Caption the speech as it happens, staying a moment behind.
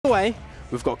way,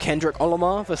 we've got Kendrick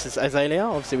Olimar versus Azalea.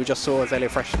 Obviously, we just saw Azalea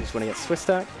Freshness winning at Swiss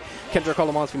Stack. Kendrick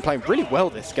Olimar's been playing really well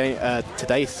this game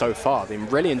today so far. Been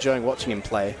really enjoying watching him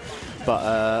play.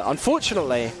 But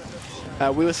unfortunately,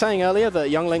 we were saying earlier that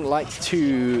Young Link likes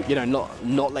to, you know,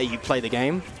 not let you play the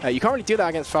game. You can't really do that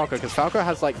against Falco, because Falco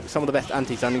has like some of the best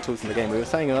anti-zoning tools in the game. We were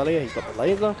saying earlier he's got the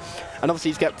laser, and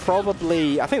obviously he's got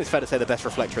probably, I think it's fair to say, the best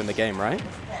reflector in the game, right?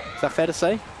 Is that fair to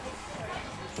say?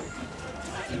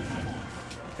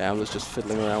 Yeah, I was just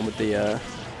fiddling around with the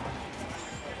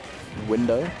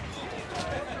window.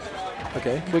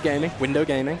 Okay, we're gaming. Window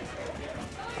gaming.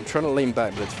 I'm trying to lean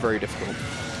back, but it's very difficult.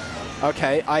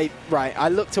 Okay, I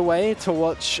looked away to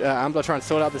watch Ambler try and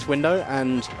sort out this window,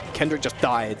 and Kendrick just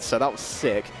died, so that was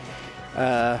sick.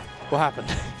 What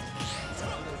happened?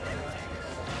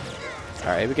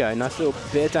 Alright, here we go. Nice little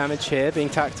bit of damage here being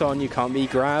tacked on. You can't be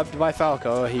grabbed by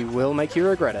Falco. He will make you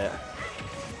regret it.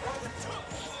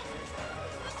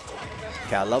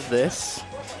 Okay, I love this.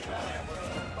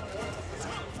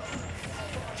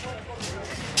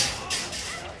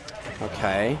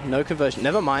 Okay, no conversion.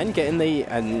 Never mind. Get in the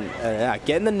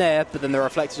get in the nair, but then the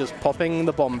reflector just popping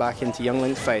the bomb back into Young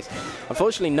Link's face.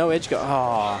 Unfortunately, no edge guard.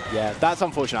 Oh, yeah, that's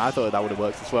unfortunate. I thought that would have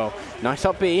worked as well. Nice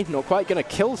up B. Not quite going to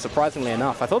kill, surprisingly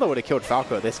enough. I thought that would have killed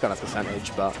Falco at this kind of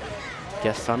percentage, but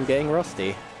guess I'm getting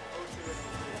rusty.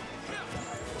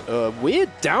 Weird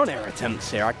down air attempts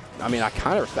here. I mean, I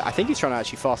kind of respect. I think he's trying to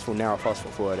actually fast fall narrow, fast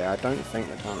fall forward there. I don't think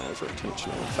the down air is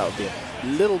intentional. That would be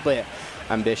a little bit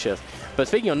ambitious. But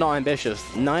speaking of not ambitious,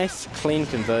 nice clean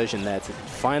conversion there to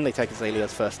finally take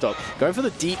Azalea's first stock. Going for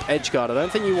the deep edge guard. I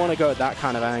don't think you want to go at that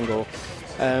kind of angle.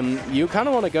 You kind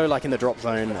of want to go like in the drop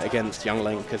zone against Young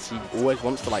Link, because he always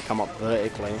wants to like come up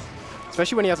vertically.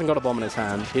 Especially when he hasn't got a bomb in his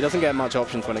hand. He doesn't get much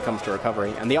options when it comes to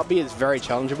recovery. And the up B is very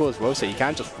challengeable as well, so you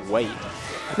can't just wait.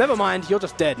 Never mind, you're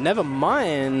just dead. Never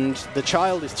mind, the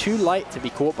child is too light to be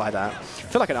caught by that. I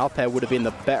feel like an up air would have been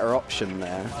the better option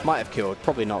there. Might have killed,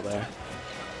 probably not there.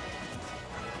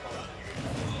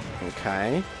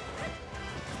 Okay.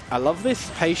 I love this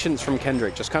patience from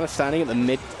Kendrick, just kind of standing at the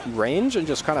mid-range and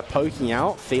just kind of poking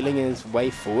out, feeling his way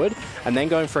forward, and then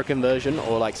going for a conversion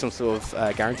or like some sort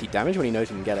of guaranteed damage when he knows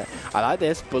he can get it. I like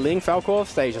this. Bullying Falco off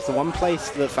stage. It's the one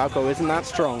place that Falco isn't that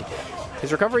strong.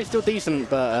 His recovery is still decent,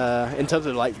 but in terms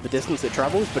of like the distance it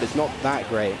travels, but it's not that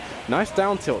great. Nice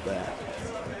down tilt there.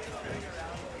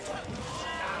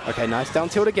 Okay, nice down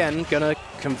tilt again. Gonna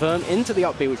confirm into the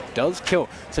up B, which does kill.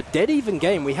 It's a dead even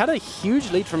game. We had a huge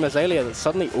lead from Azalea that's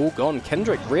suddenly all gone.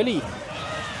 Kendrick really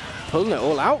pulling it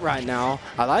all out right now.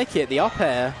 I like it. The up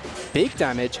air, big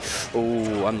damage.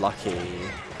 Oh, unlucky.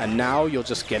 And now you're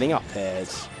just getting up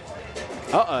airs.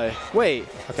 Uh-oh. Wait.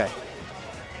 Okay.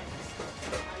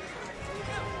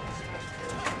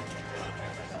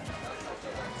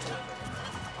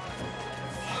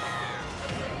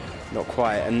 Not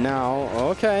quite, and now,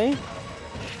 okay.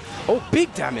 Oh,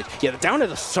 big damage. Yeah, the down air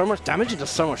does so much damage and does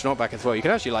so much knockback as well. You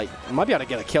can actually, like, might be able to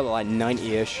get a kill at, like,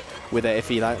 90-ish with it if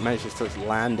he, like, manages to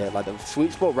land it. Like, the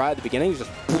sweet spot right at the beginning is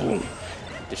just, boom,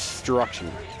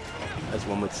 destruction, as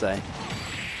one would say.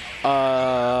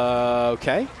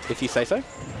 Okay, if you say so.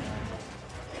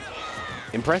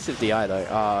 Impressive DI,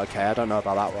 though. Okay, I don't know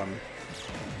about that one.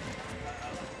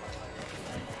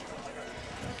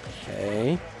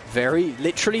 Okay. Very,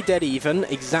 literally dead even.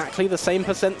 Exactly the same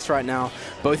percents right now.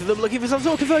 Both of them looking for some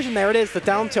sort of conversion. There it is, the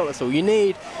down tilt. That's all you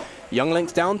need. Young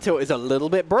Link's down tilt is a little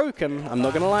bit broken. I'm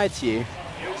not going to lie to you.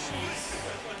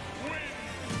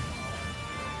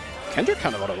 Kendrick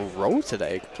kind of on a roll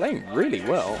today. Playing really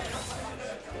well.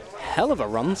 Hell of a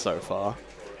run so far.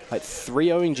 Like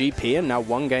 3-0 in GP and now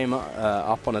one game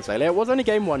up on Azalea. It was only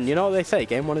game one. You know what they say.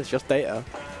 Game one is just data.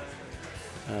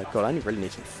 God, I really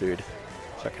need some food.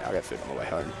 Okay, I'll get food on the way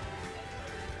home.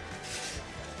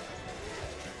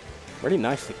 Really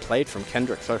nicely played from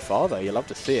Kendrick so far, though. You love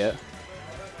to see it.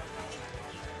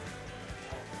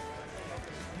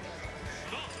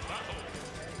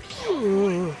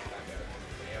 Ooh.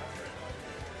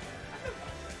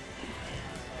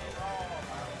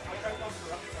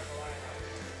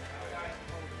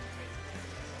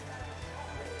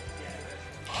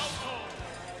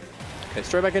 Okay,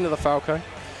 straight back into the Falco.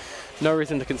 No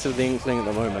reason to consider the Inkling at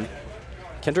the moment.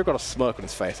 Kendrick got a smirk on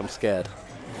his face. I'm scared.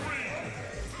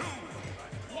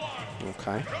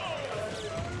 Okay.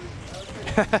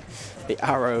 The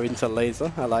arrow into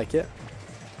laser. I like it.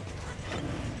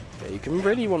 Yeah, you can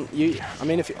really want you. I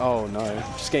mean, if you. Oh no!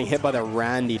 Just getting hit by the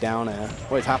Randy down air.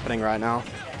 What is happening right now?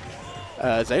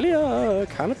 Azalea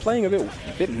kind of playing a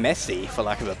bit messy, for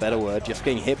lack of a better word. Just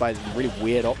getting hit by really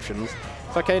weird options.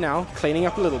 It's okay now. Cleaning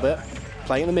up a little bit.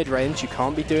 playing the mid-range. You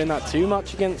can't be doing that too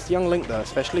much against young Link, though,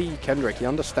 especially Kendrick. He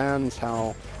understands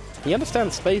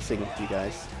spacing, you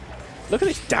guys. Look at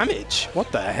this damage.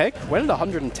 What the heck? When did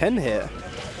 110 hit?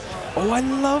 Oh, I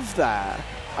love that.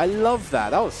 I love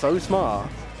that. That was so smart.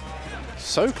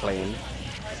 So clean.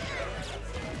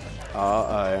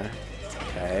 Uh-oh.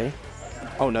 Okay.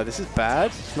 Oh, no, this is bad.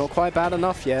 It's not quite bad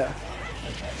enough yet.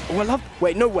 Oh, I love...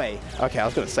 Wait, no way. Okay, I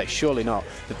was going to say, surely not.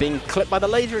 But being clipped by the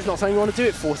laser is not something you want to do.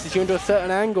 It forces you into a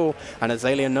certain angle. And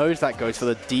Azalea knows that, goes for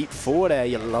the deep forward air.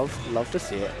 You love to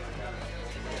see it.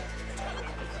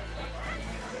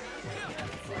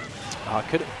 I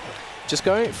could... Just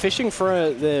going... Fishing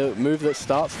for the move that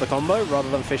starts the combo rather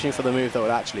than fishing for the move that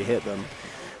would actually hit them.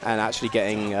 And actually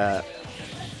getting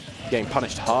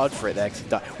punished hard for it there.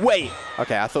 Wait!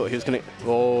 Okay, I thought he was going to...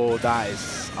 Oh, that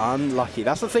is unlucky.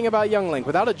 That's the thing about young Link.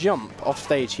 Without a jump off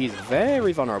stage, he's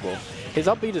very vulnerable. His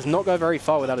upbeat does not go very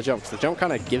far without a jump, because the jump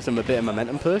kind of gives him a bit of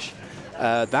momentum push.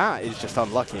 That is just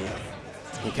unlucky.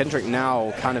 And Kendrick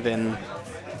now kind of in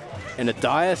a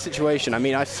dire situation. I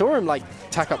mean, I saw him like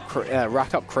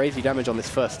rack up crazy damage on this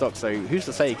first stock, so who's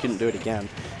to say he couldn't do it again?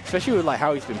 Especially with like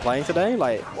how he's been playing today.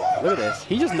 Like, look at this.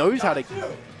 He just knows how to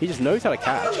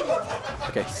catch.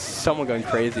 Okay, someone going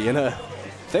crazy in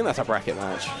I think that's a bracket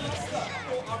match.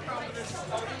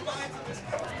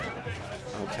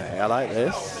 Okay, I like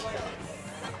this.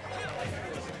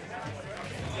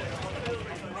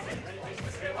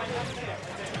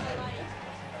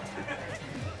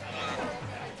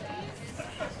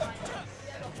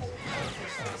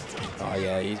 Oh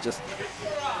yeah, he's just...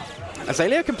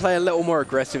 Azalea can play a little more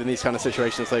aggressive in these kind of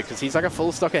situations though, because he's like a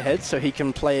full stock ahead, so he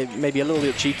can play maybe a little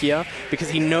bit cheekier, because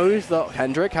he knows that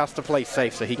Kendrick has to play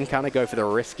safe, so he can kind of go for the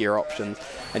riskier options.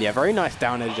 And yeah, very nice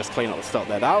down air to just clean up the stock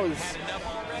there. That was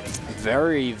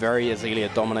very, very Azalea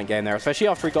dominant game there, especially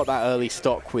after he got that early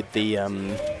stock with the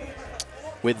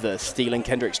stealing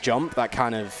Kendrick's jump. That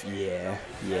kind of, yeah,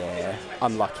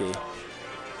 unlucky.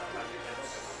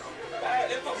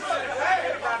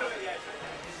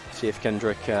 See if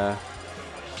Kendrick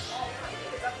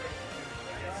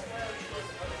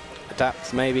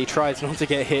adapts, maybe tries not to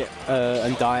get hit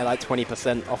and die like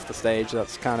 20% off the stage.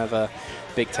 That's kind of a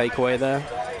big takeaway there.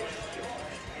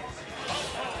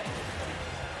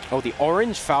 Oh, the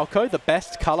orange Falco, the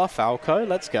best color Falco.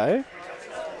 Let's go.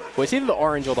 Well, it's either the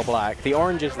orange or the black. The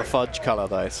orange is the fudge color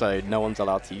though, so no one's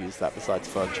allowed to use that besides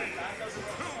fudge.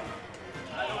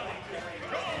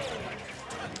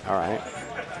 All right.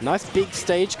 Nice big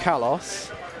stage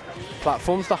Kalos.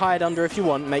 Platforms to hide under if you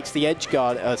want. Makes the edge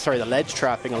guard, the ledge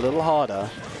trapping a little harder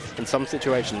in some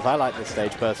situations. I like this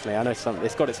stage personally. I know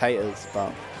it's got its haters,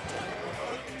 but...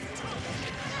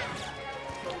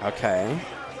 Okay.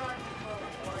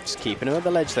 Just keeping him at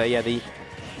the ledge there. Yeah, the...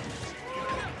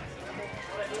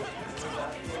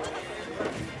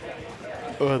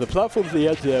 Oh, the platform's at the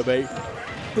edge there, mate.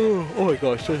 Oh my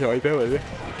gosh, sorry, bear with me.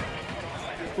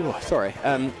 Oh, sorry.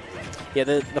 Yeah,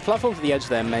 the platforms at the edge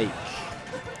there make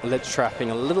ledge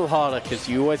trapping a little harder, because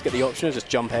you always get the option of just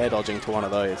jump air dodging to one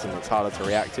of those, and it's harder to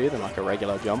react to than like a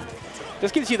regular jump.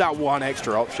 Just gives you that one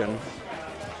extra option.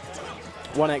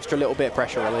 One extra little bit of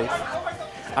pressure relief.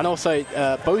 And also,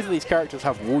 both of these characters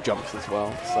have wall jumps as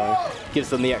well, so gives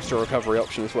them the extra recovery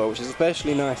option as well, which is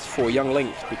especially nice for young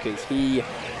Link, because he,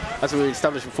 as we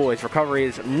established before, his recovery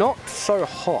is not so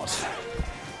hot.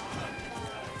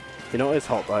 You know what is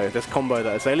hot though? This combo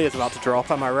that Azalea is about to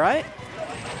drop, am I right?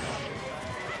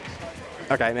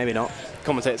 Okay, maybe not.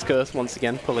 Commentator's curse once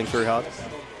again, pulling through hard.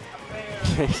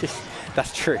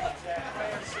 That's true.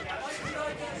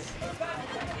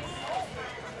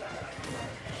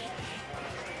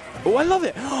 Oh, I love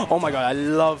it! Oh my god, I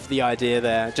love the idea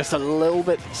there. Just a little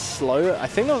bit slow. I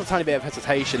think there was a tiny bit of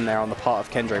hesitation there on the part of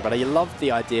Kendrick, but I loved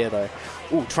the idea though.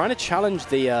 Ooh, trying to challenge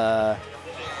the...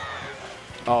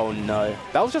 Oh no,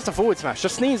 that was just a forward smash.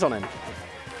 Just sneeze on him.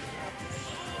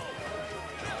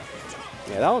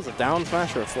 Yeah, that was a down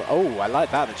smash or a forward. Oh, I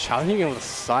like that. The challenging him with a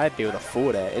side B with a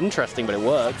forward air. Interesting, but it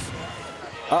works.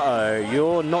 Uh-oh,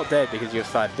 you're not dead because you have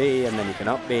side B, and then you can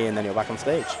up B, and then you're back on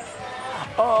stage.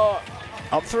 Oh,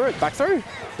 up through, back through.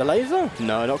 The laser?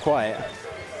 No, not quite.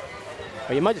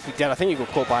 Oh, you might just be dead. I think you got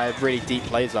caught by a really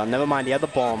deep laser. Never mind, he had the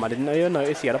bomb. I didn't know you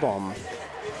noticed he had a bomb.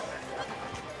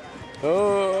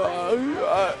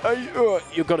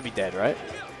 You've got to be dead, right?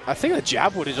 I think the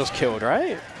jab would have just killed,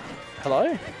 right?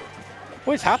 Hello?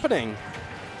 What is happening?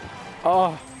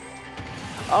 Oh.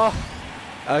 Oh.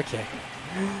 Okay.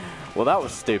 Well, that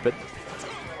was stupid.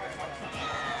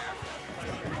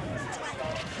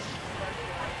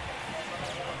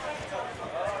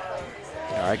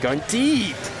 All right, going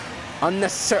deep.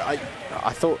 Unnecessary.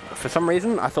 I thought, for some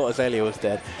reason, I thought Azalea was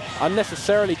dead.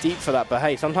 Unnecessarily deep for that, but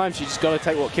hey, sometimes you just got to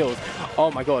take what kills. Oh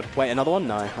my god, wait, another one?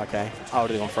 No, okay. I would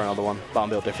have gone for another one, but I'm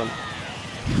built different.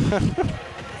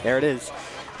 There it is.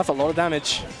 That's a lot of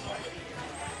damage.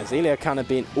 Azalea kind of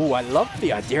being... Ooh, I love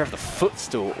the idea of the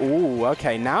footstool. Ooh,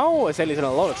 okay, now Azalea's in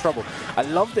a lot of trouble. I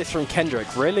love this from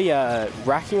Kendrick, really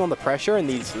racking on the pressure in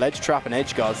these ledge trap and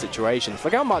edge guard situations.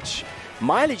 Look how much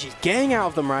mileage he's getting out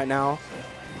of them right now.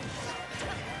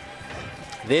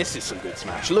 This is some good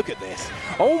smash. Look at this.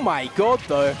 Oh my god,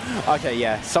 though. Okay,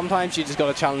 yeah. Sometimes you just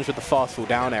got to challenge with the fast fall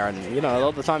down air, and, you know, a lot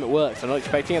of the time it works. They're not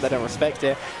expecting it. They don't respect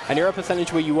it. And you're a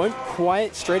percentage where you won't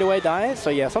quite straight away die.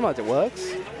 So, yeah, sometimes it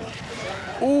works.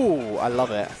 Ooh, I love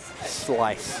it.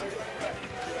 Slice.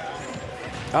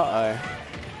 Uh-oh.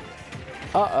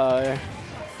 Uh-oh.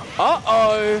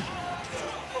 Uh-oh.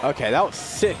 Okay, that was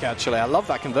sick, actually. I love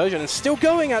that conversion. And still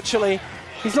going, actually.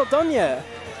 He's not done yet.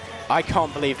 I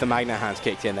can't believe the Magnet Hands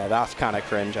kicked in there. That's kind of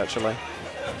cringe, actually.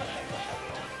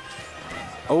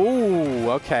 Oh,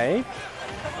 okay.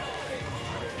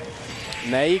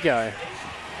 And there you go.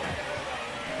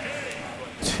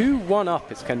 2-1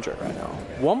 up is Kendrick right now.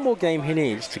 One more game he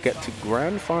needs to get to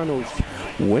Grand Finals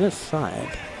winner's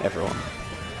side, everyone.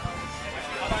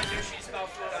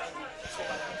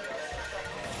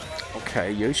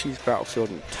 Okay, Yoshi's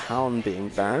Battlefield and Town being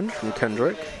banned from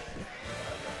Kendrick.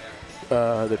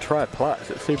 The tri-plats,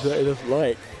 it seems that he doesn't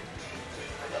like.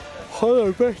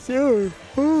 Hello, back here.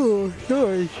 Oh,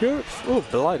 sorry, chips. Oh,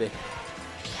 blimey.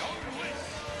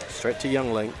 Straight to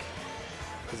Young Link.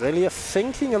 Azalea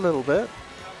thinking a little bit.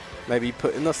 Maybe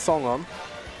putting the song on.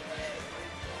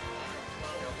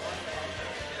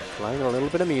 Playing a little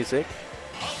bit of music.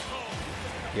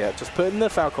 Yeah, just putting the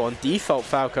Falco on. Default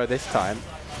Falco this time.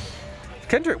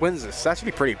 Kendrick wins this. It's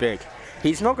actually pretty big.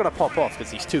 He's not going to pop off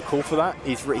because he's too cool for that.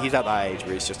 He's at that age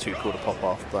where he's just too cool to pop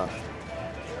off. But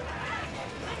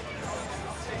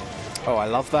oh, I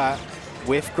love that.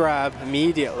 Whiff grab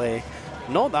immediately.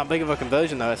 Not that big of a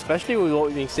conversion though, especially with what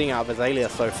we've been seeing out of Azalea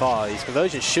so far. His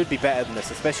conversions should be better than this,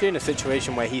 especially in a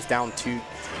situation where he's down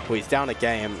he's down a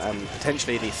game and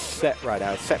potentially he's set right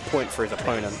now. Set point for his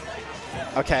opponent.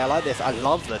 Okay, I like this. I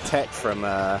love the tech from...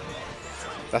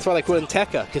 that's why they call him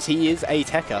Tekker, because he is a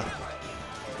Tekker.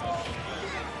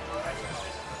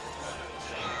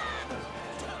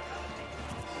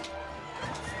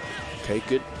 Okay,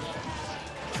 good.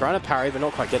 Trying to parry, but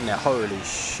not quite getting there. Holy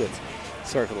shit.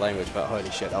 Sorry for the language, but holy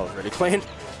shit, that was really clean.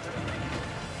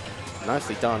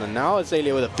 Nicely done. And now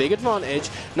Azalea with a big advantage.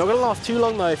 Not going to last too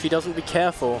long, though, if he doesn't be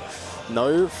careful.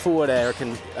 No forward air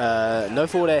no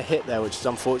forward air hit there, which is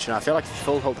unfortunate. I feel like if he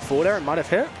full hold the forward air, it might have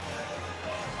hit.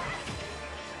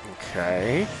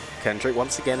 Okay. Kendrick,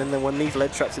 once again, in one of these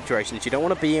ledge trap situations. You don't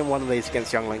want to be in one of these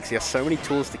against Young Links. He has so many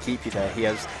tools to keep you there. He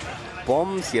has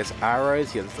bombs, he has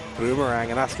arrows, he has the boomerang,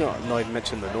 and that's not even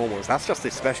mentioning the normals. That's just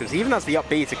his specials. He even has the up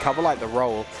B to cover like the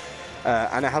roll,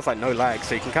 and it has like no lag,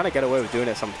 so you can kind of get away with doing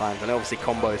it sometimes. And obviously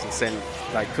combos and Sin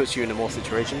like puts you into more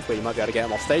situations where you might be able to get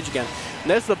him off stage again. And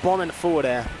there's the bomb in the forward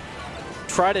air.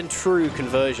 Tried and true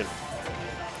conversion.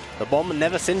 The bomb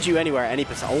never sends you anywhere at any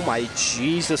percent. Oh my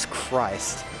Jesus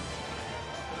Christ.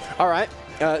 Alright,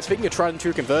 speaking of tried and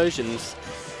true conversions,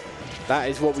 that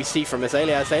is what we see from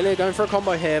Azalea. Azalea going for a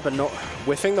combo here, but not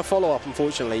whiffing the follow-up,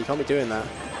 unfortunately. You can't be doing that.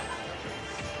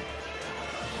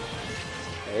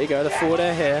 There you go, the forward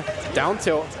air here. Down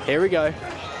tilt. Here we go.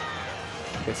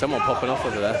 There's someone popping off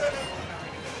over there.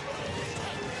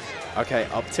 Okay,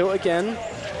 up tilt again.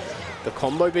 The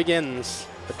combo begins,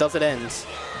 but does it end?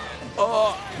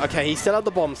 Oh, okay, he still had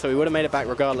the bomb, so he would have made it back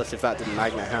regardless if that didn't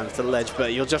Magnet Hands to the ledge,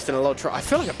 but you're just in a lot of trouble. I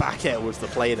feel like a back air was the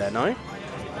play there, no?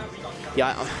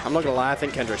 Yeah, I'm not going to lie, I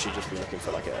think Kendrick should just be looking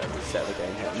for like a reset of the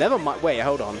game here. Never mind, wait,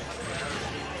 hold on.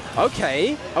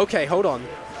 Okay, hold on.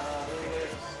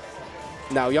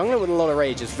 Now, Youngler with a lot of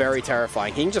rage is very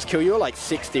terrifying. He can just kill you at like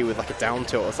 60 with like a down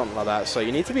tilt or something like that, so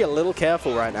you need to be a little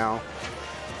careful right now.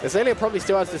 Azalea probably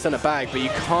still has this in a bag, but you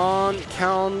can't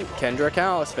count Kendrick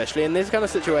out, especially in these kind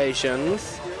of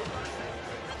situations.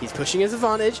 He's pushing his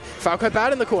advantage. Falco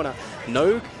bad in the corner.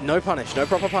 No punish, no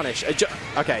proper punish.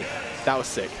 Okay, that was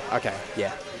sick. Okay,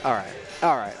 yeah, all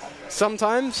right.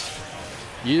 Sometimes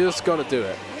you just gotta do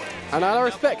it. And I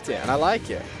respect it, and I like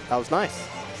it. That was nice.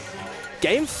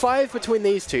 Game 5 between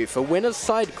these two for winner's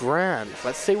side grand.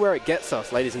 Let's see where it gets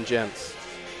us, ladies and gents.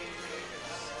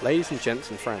 Ladies and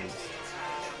gents and friends.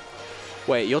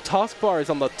 Wait, your taskbar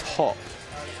is on the top.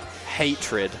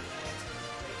 Hatred.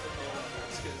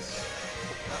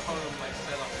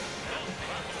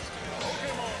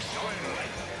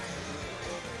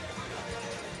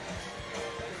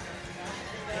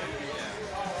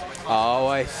 Oh,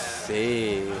 I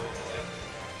see.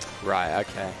 Right,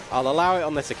 okay. I'll allow it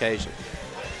on this occasion.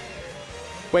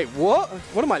 Wait, what?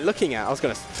 What am I looking at? I was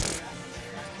going to...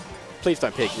 Please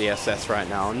don't pick ZSS right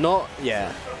now. Not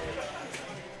yet.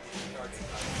 I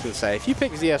was going to say, if you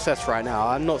pick ZSS right now,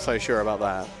 I'm not so sure about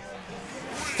that.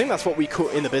 I think that's what we call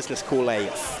in the business call a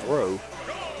throw.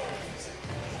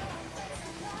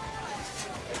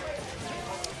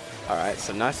 Alright,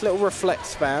 so nice little reflect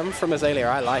spam from Azalea.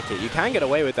 I like it. You can get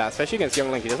away with that, especially against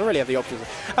Young Link. He doesn't really have the options.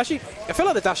 Actually, I feel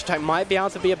like the dash attack might be able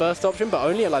to be a burst option, but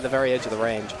only at like the very edge of the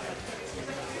range.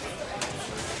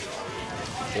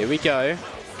 Here we go.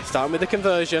 Starting with the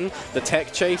conversion. The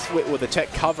tech chase, or the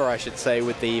tech cover, I should say,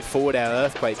 with the forward air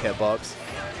earthquake hitbox.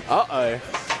 Uh-oh.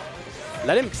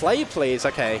 Let him play, please.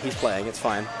 Okay, he's playing. It's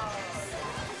fine.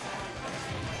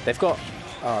 They've got...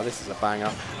 Oh, this is a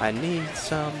banger. I need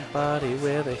somebody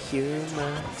with a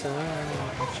human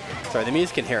touch. Sorry, the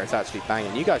music in here is actually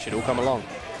banging. You guys should all come along.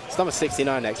 It's number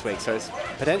 69 next week, so it's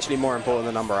potentially more important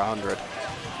than number 100.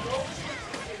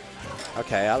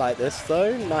 Okay, I like this,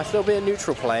 though. Nice little bit of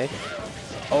neutral play.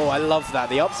 Oh, I love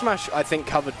that. The up smash, I think,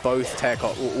 covered both tech,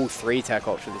 all three tech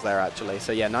options there, actually.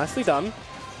 So, yeah, nicely done.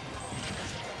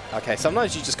 Okay,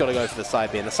 sometimes you just got to go for the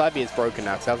side B, and the side B is broken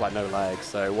now because it has, like, no legs,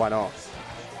 so why not?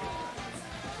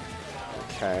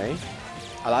 Okay.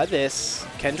 I like this.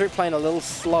 Kendrick playing a little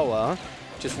slower,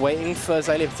 just waiting for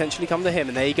Azalea to potentially come to him,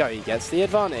 and there you go. He gets the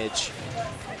advantage.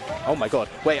 Oh, my God.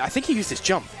 Wait, I think he used his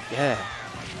jump. Yeah.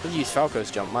 I think he used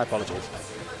Falco's jump. My apologies.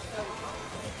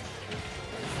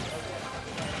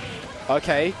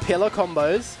 Okay, pillar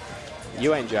combos.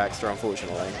 You ain't Jackster,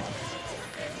 unfortunately.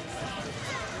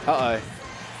 Uh-oh.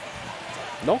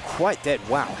 Not quite dead.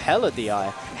 Wow, hella DI.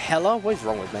 Hella? What is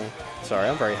wrong with me? Sorry,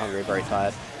 I'm very hungry, very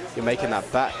tired. You're making that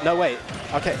back. No, wait.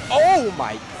 Okay. Oh,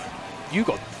 my. You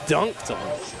got dunked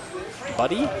on,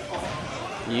 buddy.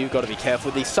 You've got to be careful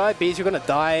with these side Bs. You're going to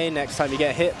die next time you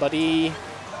get hit, buddy.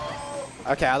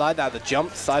 Okay, I like that. The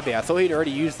jump side B. I thought he'd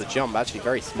already used the jump. Actually,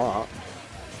 very smart.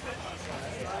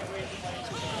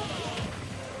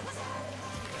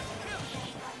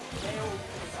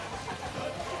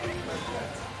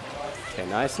 Okay,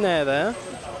 nice nair there.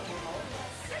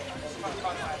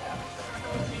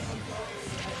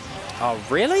 Oh,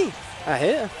 really? A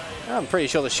hit? I'm pretty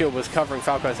sure the shield was covering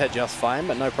Falco's head just fine,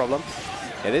 but no problem.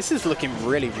 Yeah, this is looking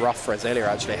really rough for Azalea,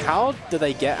 actually. How do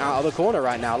they get out of the corner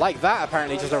right now? Like that,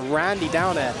 apparently, just a randy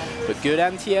down air. But good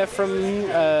anti-air from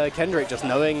Kendrick, just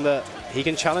knowing that he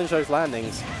can challenge those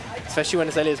landings, especially when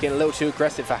Azalea's getting a little too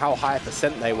aggressive for how high a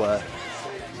percent they were.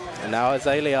 And now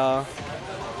Azalea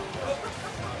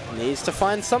needs to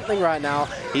find something right now.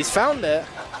 He's found it.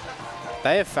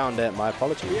 They have found it. My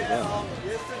apologies. Yeah.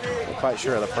 Not quite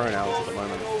sure of the pronouns at the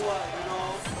moment.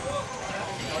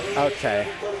 Okay,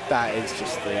 that is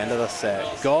just the end of the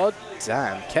set. God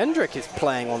damn, Kendrick is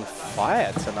playing on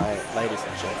fire tonight, ladies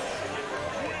and gentlemen.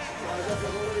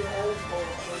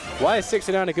 Why is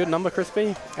 69 a good number,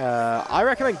 Crispy? I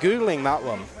recommend Googling that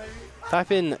one.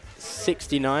 Type in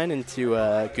 69 into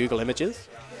Google Images.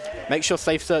 Make sure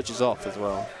safe search is off as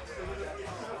well.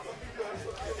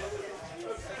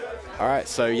 All right,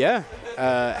 so yeah,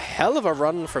 hell of a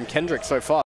run from Kendrick so far.